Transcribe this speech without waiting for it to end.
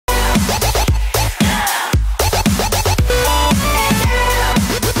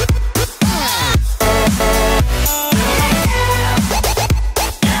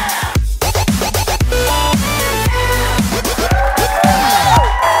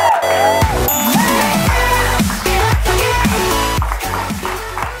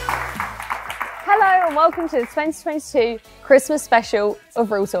welcome to the 2022 Christmas special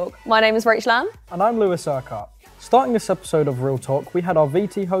of Real Talk. My name is Rachel Ann. And I'm Lewis Urquhart. Starting this episode of Real Talk, we had our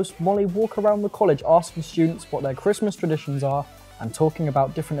VT host Mollie walk around the college asking students what their Christmas traditions are and talking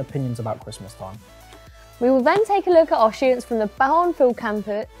about different opinions about Christmas time. We will then take a look at our students from the Barnfield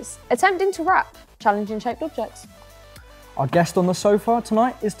campus attempting to wrap challenging shaped objects. Our guest on the sofa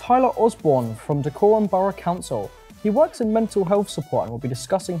tonight is Tyler Osbourne from Dacorum Borough Council. He works in mental health support and will be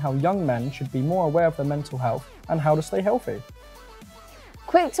discussing how young men should be more aware of their mental health and how to stay healthy.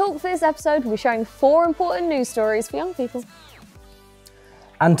 Quick talk for this episode, we'll be showing 4 important news stories for young people.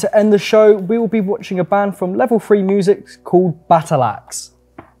 And to end the show, we will be watching a band from Level 3 Music called Battalax.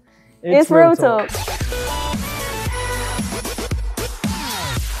 It's Real Talk.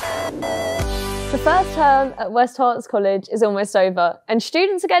 The first term at West Herts College is almost over and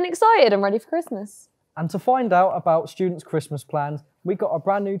students are getting excited and ready for Christmas. And to find out about students' Christmas plans, we got our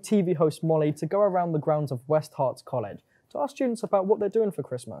brand new TV host Mollie to go around the grounds of West Herts College to ask students about what they're doing for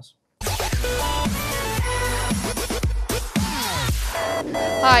Christmas.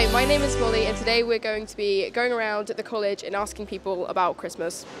 Hi, my name is Mollie and today we're going to be going around the college and asking people about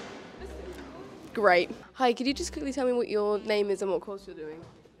Christmas. Great. Hi, could you just quickly tell me what your name is and what course you're doing?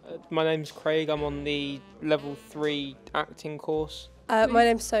 My name's Craig, I'm on the Level 3 acting course. My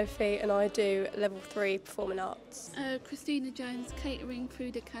name's Sophie and I do Level 3 Performing Arts. Christina Jones, Catering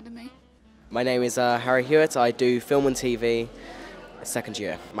Food Academy. My name is Harry Hewitt, I do film and TV, second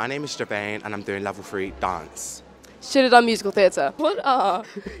year. My name is Javane and I'm doing Level 3 Dance. Should have done musical theatre. What are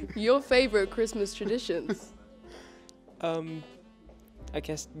your favourite Christmas traditions? I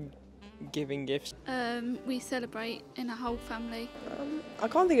guess giving gifts. We celebrate in a whole family. I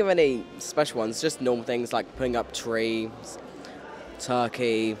can't think of any special ones, just normal things like putting up trees,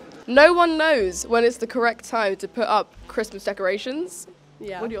 turkey. No one knows when it's the correct time to put up Christmas decorations.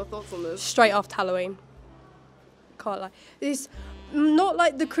 Yeah. What are your thoughts on this? Straight after Halloween. Can't lie. It's not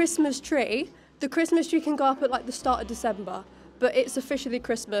like the Christmas tree. The Christmas tree can go up at like the start of December, but it's officially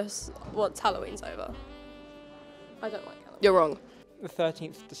Christmas once Halloween's over. I don't like Halloween. You're wrong. The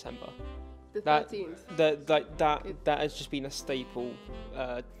 13th of December. The 13th. That has just been a staple,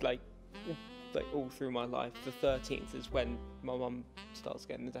 like all through my life. The 13th is when my mum starts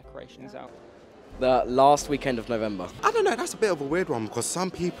getting the decorations out. The last weekend of November. I don't know, that's a bit of a weird one because some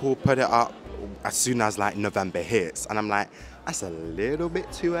people put it up as soon as like November hits and I'm like, that's a little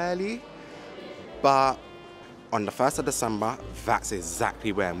bit too early. But on the 1st of December, that's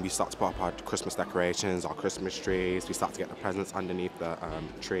exactly when we start to put up our Christmas decorations, our Christmas trees, we start to get the presents underneath the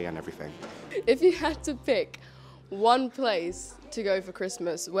tree and everything. If you had to pick one place to go for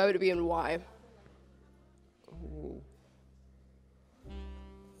Christmas, where would it be and why? Ooh.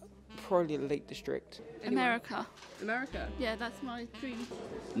 Probably the Lake District. America. America? Yeah, that's my dream.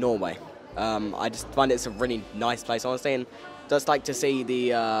 Norway. I just find it's a really nice place, honestly, and just like to see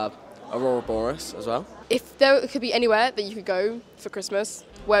the Aurora Borealis as well. If there could be anywhere that you could go for Christmas,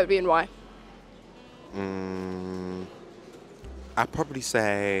 where would it be and why? I'd probably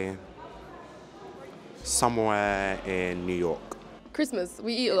say somewhere in New York. Christmas,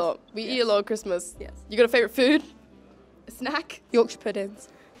 we eat a lot. We eat a lot of Christmas. Yes. You got a favourite food? A snack? Yorkshire puddings.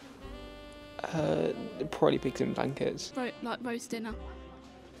 Probably pigs and blankets. Like roast dinner.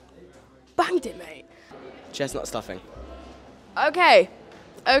 Banged it, mate. Chestnut stuffing. Okay.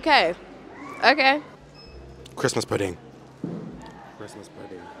 Christmas pudding. Christmas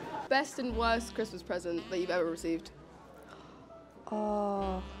pudding. Best and worst Christmas present that you've ever received?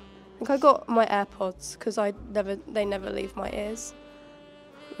 Oh, I think I got my AirPods because they never leave my ears.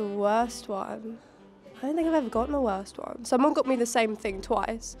 The worst one? I don't think I've ever gotten a worst one. Someone got me the same thing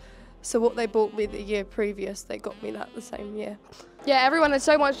twice. So what they bought me the year previous, they got me that the same year. Yeah, everyone has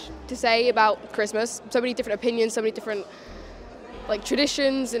so much to say about Christmas. So many different opinions, so many different like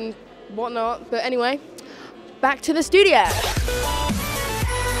traditions and whatnot. But anyway, back to the studio.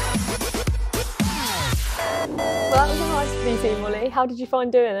 Well, that was a nice VT, Mollie. How did you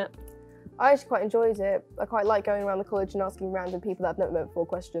find doing it? I actually quite enjoyed it. I quite like going around the college and asking random people that I've never met before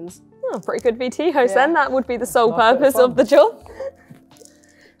questions. Oh, pretty good VT host then. That would be the sole Nice bit of purpose fun. of the job.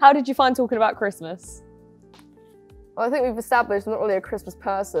 How did you find talking about Christmas? Well, I think we've established I'm not really a Christmas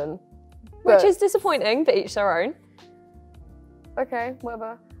person. Which is disappointing, but each their own. Okay,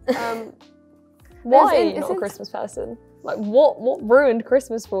 whatever. Why are you not a Christmas person? Like, what ruined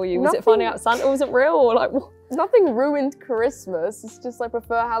Christmas for you? Was it finding out Santa wasn't real, or like what? Nothing ruined Christmas. It's just I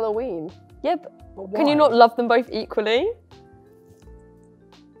prefer Halloween. Yeah, but can you not love them both equally?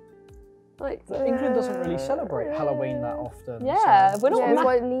 Like, England doesn't really celebrate Halloween that often. Yeah, so we're not. Yeah, that's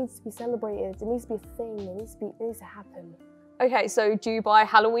why it needs to be celebrated. It needs to be a thing. It needs to happen. Okay, so do you buy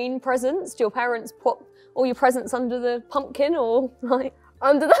Halloween presents? Do your parents put all your presents under the pumpkin or like?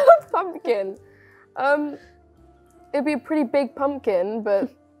 Under the pumpkin? It'd be a pretty big pumpkin,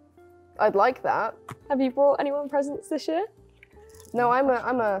 but I'd like that. Have you brought anyone presents this year? No, I'm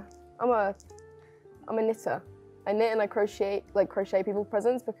a knitter. I knit and I crochet people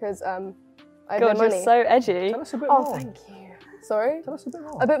presents because I have no money. You're so edgy. Tell us a bit more. Oh, thank you. Sorry? Tell us a bit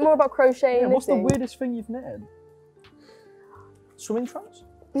more. A bit more about crochet and knitting. What's the weirdest thing you've knitted? Swimming trunks?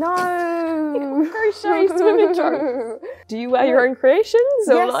 No! Crochet swimming trunks. Do you wear your own creations?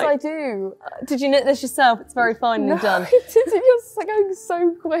 Or Yes, like, I do. did you knit this yourself? It's very finely done. I didn't. You're going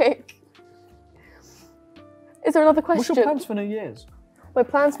so quick. Is there another question? What's your plans for New Year's? My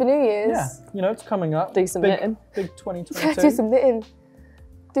plans for New Year's? Yeah, you know, it's coming up. Do some knitting. Big 2022. Do some knitting.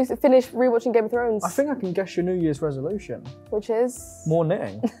 Finish rewatching Game of Thrones. I think I can guess your New Year's resolution. Which is? More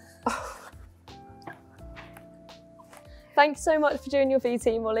knitting. Thanks so much for doing your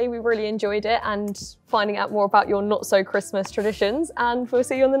VT, Mollie. We really enjoyed it and finding out more about your not so Christmas traditions, and we'll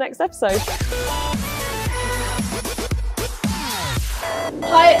see you on the next episode.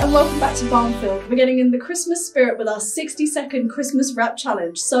 Hi and welcome back to Barnfield. We're getting in the Christmas spirit with our 60-second Christmas rap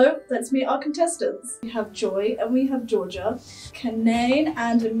challenge. So let's meet our contestants. We have Joy and we have Georgia, Kanane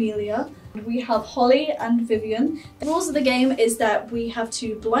and Amelia. We have Holly and Vivian. The rules of the game is that we have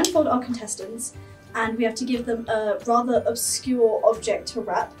to blindfold our contestants and we have to give them a rather obscure object to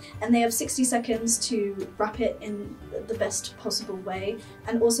wrap, and they have 60 seconds to wrap it in the best possible way,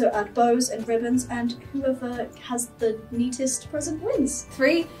 and also add bows and ribbons, and whoever has the neatest present wins.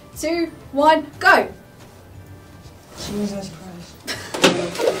 3, 2, 1, go! Jesus Christ.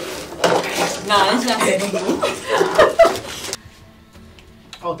 Nah, it's nothing.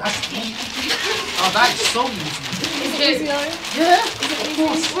 Oh, that's so easy. Is it easy though? Yeah, of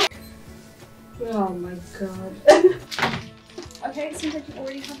course. Oh my god. Okay, it seems like you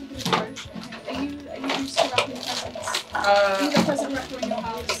already have a good approach. Okay. Are you used to wrapping presents? Are you the present wrapper in your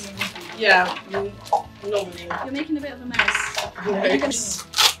house? Yeah, normally. You're making a bit of a mess. Yes.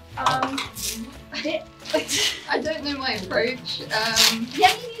 I don't know my approach.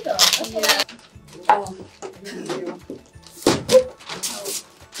 Yeah, me neither. That's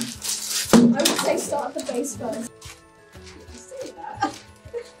what I would say start at the base first. You say that.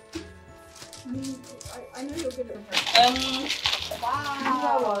 I know you're good at approach.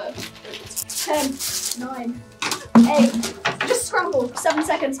 Wow. 10, 9, 8. Just scramble. 7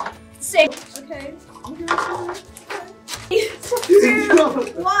 seconds. 6. Okay. 2,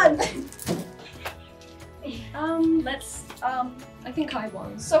 1. I think I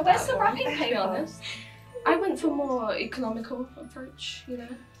won. So where's the wrapping To be paper? honest, I went for more economical approach, you know,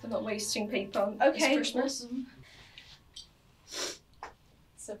 for not wasting paper. Okay. It's Christmas.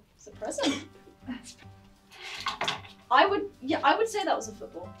 It's a present. I would say that was a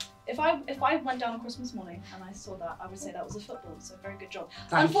football. If I went down on Christmas morning and I saw that, I would say that was a football. So very good job.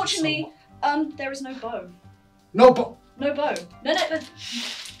 Thank Unfortunately, there is no bow. No bow. No bow. No.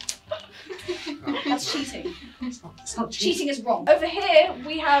 That's cheating. It's not cheating. Cheating is wrong. Over here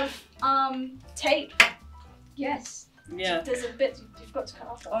we have tape. Yes. Yeah. There's a bit you've got to cut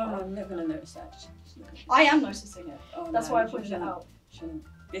off. Oh, I'm not gonna notice that. I am noticing it. Oh, That's no, why I you pointed it shouldn't. out. Shouldn't.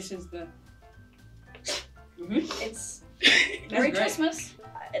 This is the. It's Merry great. Christmas.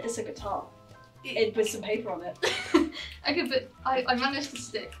 It's a guitar. With some paper on it. Okay, but I managed to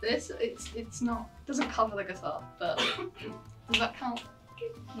stick this. It's not doesn't cover the guitar, but does that count?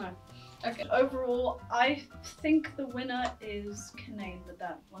 No. Okay. Overall, I think the winner is Kanane with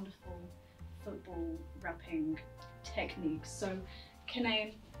that wonderful football wrapping technique. So,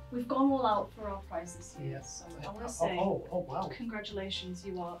 Kanane, we've gone all out for our prize this year. Yeah. So I want to say, oh wow. congratulations,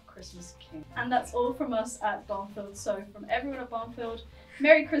 you are Christmas King. And that's all from us at Barnfield. So from everyone at Barnfield,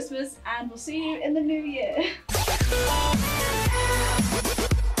 Merry Christmas, and we'll see you in the new year.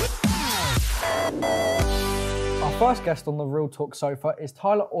 Our first guest on the Real Talk sofa is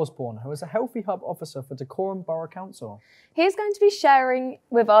Tyler Osbourne, who is a Healthy Hub officer for Dacorum Borough Council. He's going to be sharing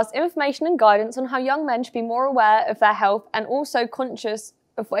with us information and guidance on how young men should be more aware of their health and also conscious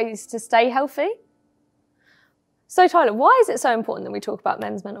of ways to stay healthy. So Tyler, why is it so important that we talk about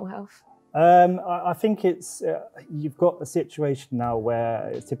men's mental health? I think it's, you've got a situation now where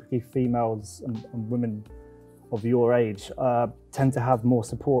it's typically females and women of your age tend to have more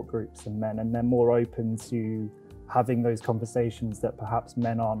support groups than men, and they're more open to having those conversations that perhaps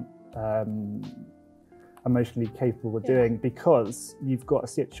men aren't emotionally capable of doing, because you've got a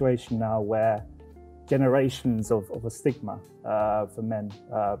situation now where generations of a stigma for men,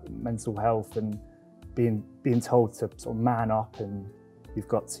 mental health, and being told to sort of man up and You've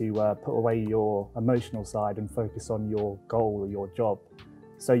got to put away your emotional side and focus on your goal or your job.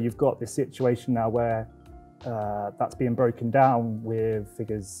 So you've got this situation now where that's being broken down with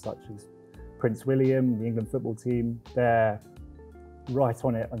figures such as Prince William, the England football team. They're right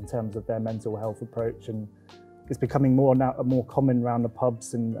on it in terms of their mental health approach, and it's becoming more common around the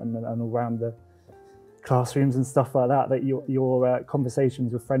pubs and around the classrooms and stuff like that, that your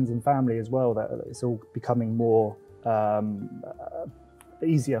conversations with friends and family as well, that it's all becoming more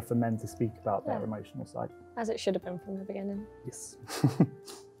easier for men to speak about their emotional side. As it should have been from the beginning. Yes.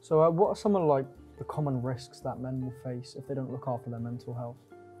 So what are some of like the common risks that men will face if they don't look after their mental health?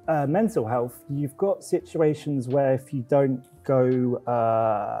 Mental health, you've got situations where if you don't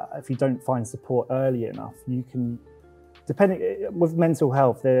find support early enough, you can, depending with mental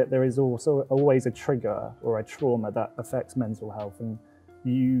health, there is also always a trigger or a trauma that affects mental health, and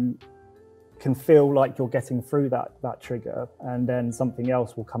you can feel like you're getting through that trigger, and then something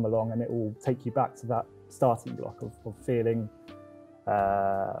else will come along and it will take you back to that starting block of feeling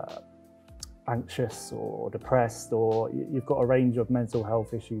anxious or depressed, or you've got a range of mental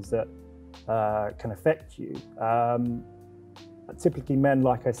health issues that can affect you. Typically men,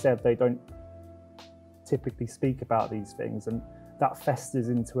 like I said, they don't typically speak about these things, and that festers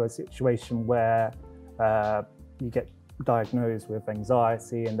into a situation where you get diagnosed with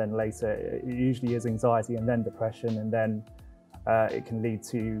anxiety, and then later it usually is anxiety and then depression, and then it can lead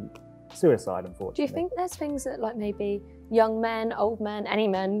to suicide, unfortunately. Do you think there's things that like maybe young men, old men, any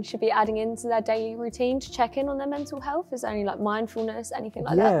men should be adding into their daily routine to check in on their mental health? Is there any like mindfulness, anything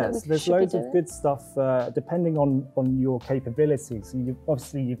like that? Yes, there's loads of good stuff depending on your capabilities. So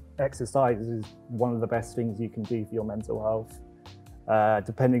obviously exercise is one of the best things you can do for your mental health.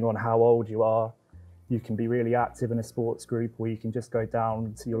 Depending on how old you are, you can be really active in a sports group, or you can just go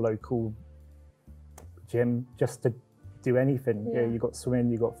down to your local gym just to do anything. Yeah. You've got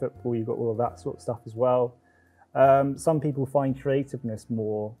swimming, you've got football, you've got all of that sort of stuff as well. Some people find creativeness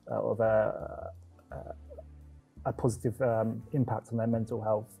more of a positive impact on their mental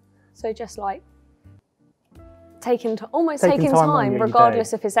health. So just like taking time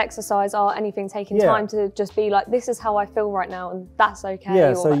regardless if it's exercise or anything, taking time to just be like, this is how I feel right now, and that's okay,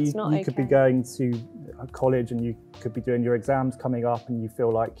 or so that's not okay. You could be going to college and you could be doing your exams coming up, and you feel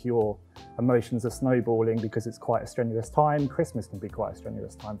like your emotions are snowballing because it's quite a strenuous time. Christmas can be quite a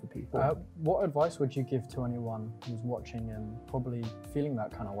strenuous time for people. What advice would you give to anyone who's watching and probably feeling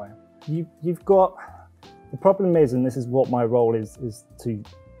that kind of way? You've got, the problem is, and this is what my role is to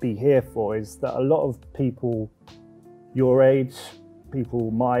be here for, is that a lot of people your age,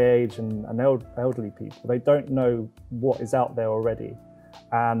 people my age and elderly people, they don't know what is out there already.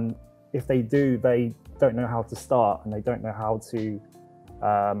 And if they do, they don't know how to start, and they don't know how to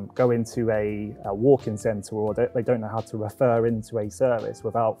go into a walk-in centre, or they don't know how to refer into a service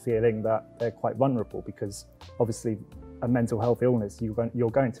without feeling that they're quite vulnerable, because obviously a mental health illness, you're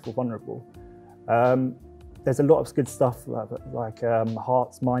going to feel vulnerable. There's a lot of good stuff like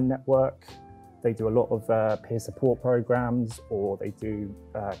Heart's Mind Network. They do a lot of peer support programs, or they do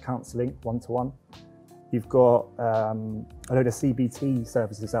counselling one-to-one. You've got a load of CBT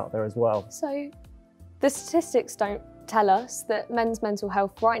services out there as well. So the statistics don't tell us that men's mental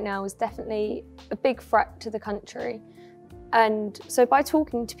health right now is definitely a big threat to the country. And so by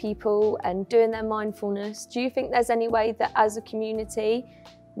talking to people and doing their mindfulness, do you think there's any way that as a community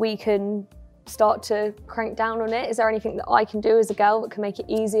we can start to crank down on it? Is there anything that I can do as a girl that can make it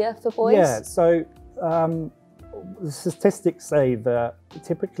easier for boys? Yeah, so the statistics say that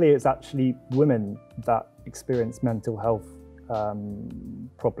typically it's actually women that experience mental health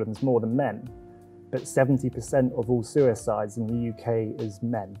problems more than men, but 70% of all suicides in the UK is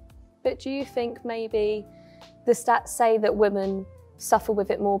men. But do you think maybe the stats say that women suffer with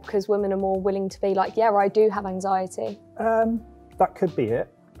it more because women are more willing to be like, yeah, I do have anxiety? That could be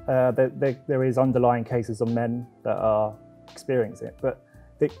it. There is underlying cases of men that are experiencing it, but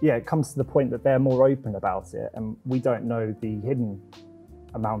it comes to the point that they're more open about it, and we don't know the hidden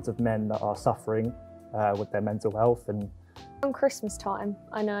amount of men that are suffering with their mental health. And on Christmas time,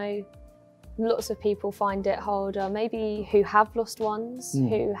 I know lots of people find it harder, maybe who have lost ones,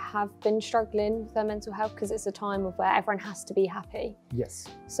 who have been struggling with their mental health, because it's a time of where everyone has to be happy. Yes.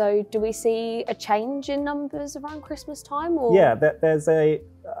 So do we see a change in numbers around Christmas time? Or? Yeah, there's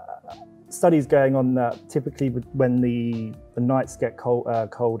studies going on that typically when the nights get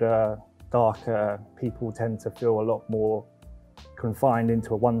colder, darker, people tend to feel a lot more confined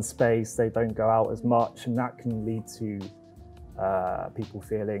into one space. They don't go out as much, and that can lead to people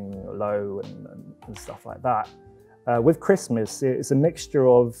feeling low and stuff like that. With Christmas, it's a mixture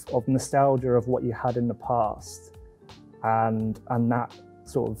of nostalgia of what you had in the past, and that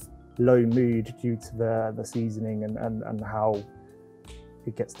sort of low mood due to the seasoning and how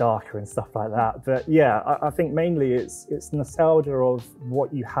it gets darker and stuff like that. But yeah, I think mainly it's nostalgia of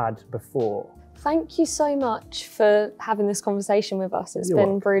what you had before. Thank you so much for having this conversation with us. It's You're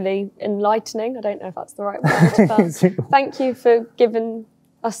been welcome. really enlightening. I don't know if that's the right word, but thank you for giving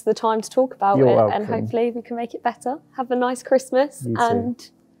us the time to talk about You're it, welcome. and hopefully we can make it better. Have a nice Christmas You too.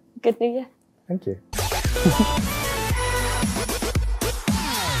 and good New Year. Thank you.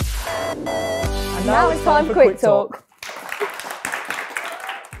 And now it's time for Quick Talk.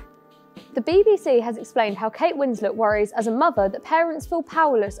 The BBC has explained how Kate Winslet worries as a mother that parents feel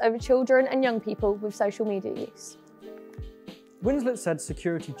powerless over children and young people with social media use. Winslet said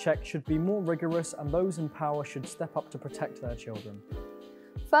security checks should be more rigorous and those in power should step up to protect their children.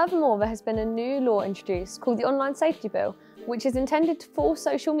 Furthermore, there has been a new law introduced called the Online Safety Bill, which is intended to force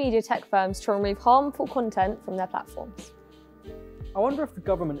social media tech firms to remove harmful content from their platforms. I wonder if the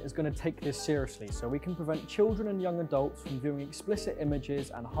government is going to take this seriously so we can prevent children and young adults from viewing explicit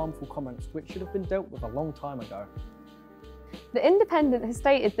images and harmful comments which should have been dealt with a long time ago. The Independent has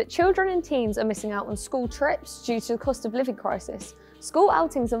stated that children and teens are missing out on school trips due to the cost of living crisis. School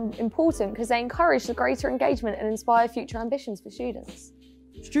outings are important because they encourage the greater engagement and inspire future ambitions for students.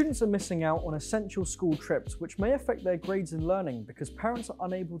 Students are missing out on essential school trips which may affect their grades and learning because parents are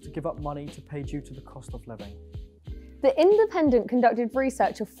unable to give up money to pay due to the cost of living. The Independent conducted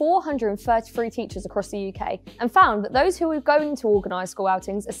research of 433 teachers across the UK and found that those who were going to organise school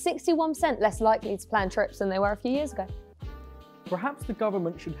outings are 61% less likely to plan trips than they were a few years ago. Perhaps the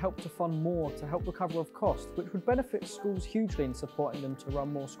government should help to fund more to help the cover of costs, which would benefit schools hugely in supporting them to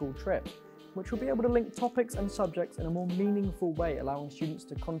run more school trips, which will be able to link topics and subjects in a more meaningful way, allowing students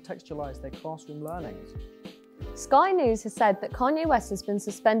to contextualise their classroom learnings. Sky News has said that Kanye West has been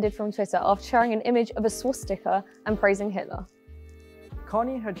suspended from Twitter after sharing an image of a swastika and praising Hitler.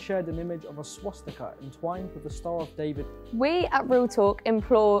 Kanye had shared an image of a swastika entwined with the Star of David. We at Real Talk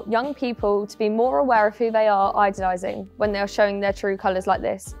implore young people to be more aware of who they are idolising when they are showing their true colours like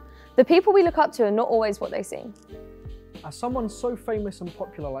this. The people we look up to are not always what they seem. As someone so famous and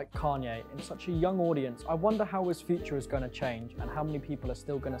popular like Kanye in such a young audience, I wonder how his future is going to change and how many people are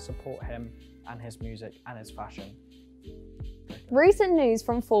still going to support him and his music and his fashion. Recent news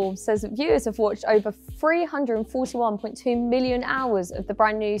from Forbes says that viewers have watched over 341.2 million hours of the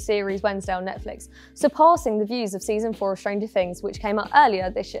brand new series Wednesday on Netflix, surpassing the views of season 4 of Stranger Things, which came out earlier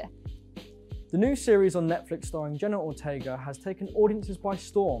this year. The new series on Netflix starring Jenna Ortega has taken audiences by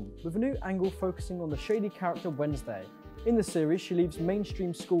storm, with a new angle focusing on the shady character Wednesday. In the series, she leaves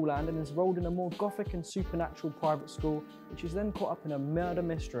mainstream schoolland and is enrolled in a more gothic and supernatural private school, which is then caught up in a murder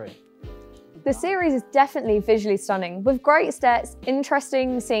mystery. The series is definitely visually stunning, with great sets,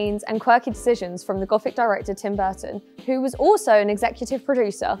 interesting scenes and quirky decisions from the Gothic director Tim Burton, who was also an executive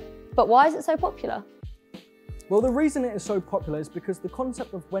producer. But why is it so popular? Well, the reason it is so popular is because the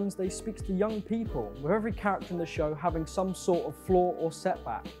concept of Wednesday speaks to young people, with every character in the show having some sort of flaw or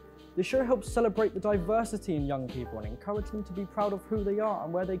setback. The show helps celebrate the diversity in young people and encourage them to be proud of who they are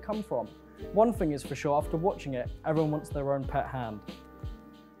and where they come from. One thing is for sure, after watching it, everyone wants their own pet hand.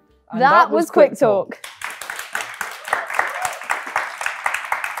 And that was Quick Talk.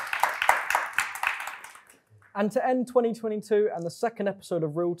 And to end 2022 and the second episode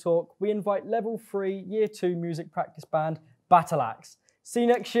of Real Talk, we invite Level 3 Year 2 music practice band, Battalax. See you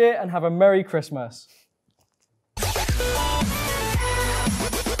next year and have a Merry Christmas.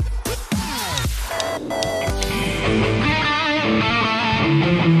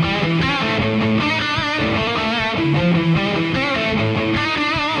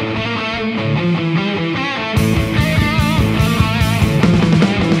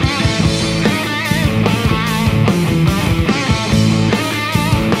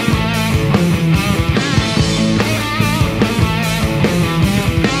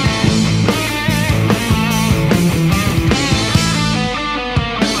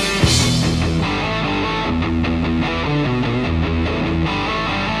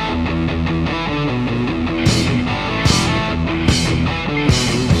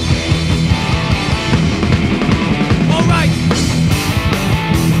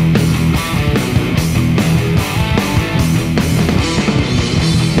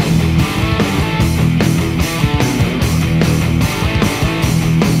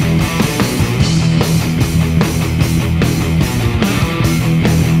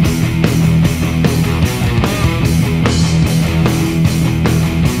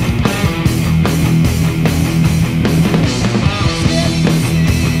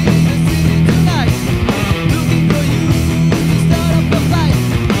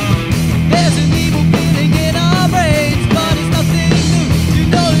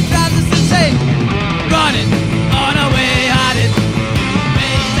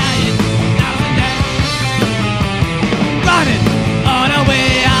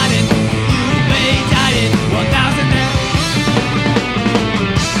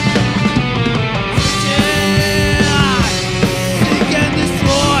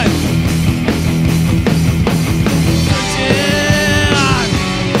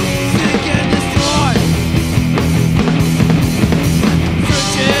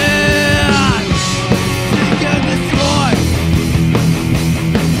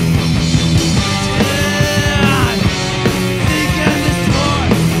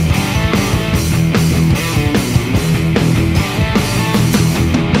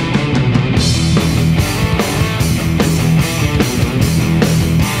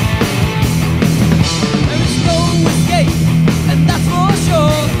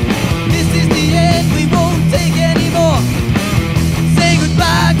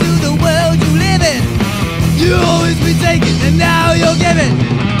 running,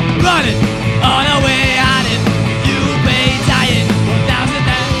 running, on our way hiding. You'll be dying 1,000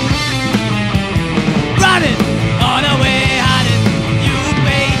 times. Running, on our way hiding. You'll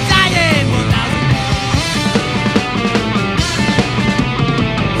be dying 1,000 times.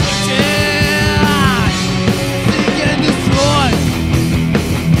 Seek and destroy.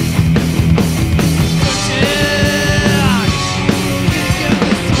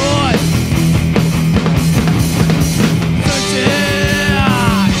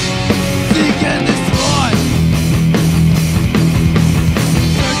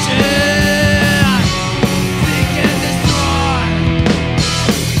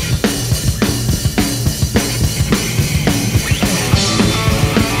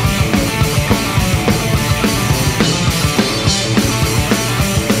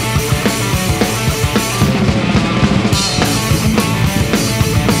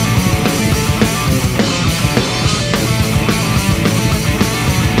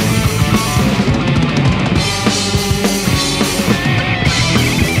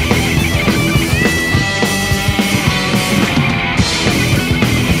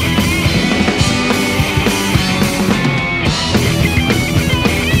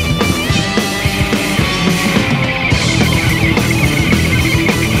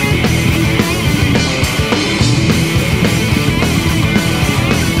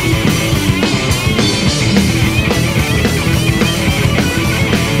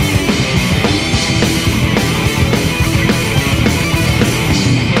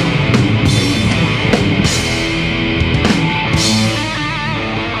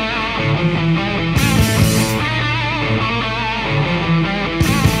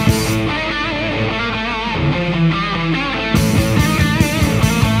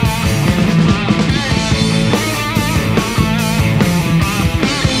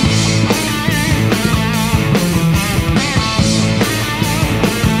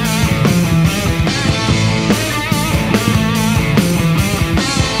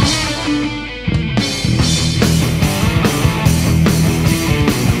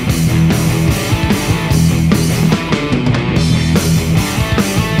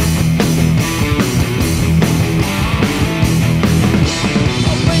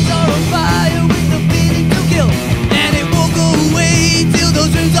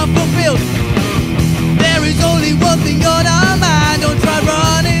 There is only one thing on our mind. Don't try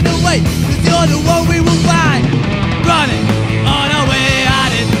running away, 'cause you're the one we want.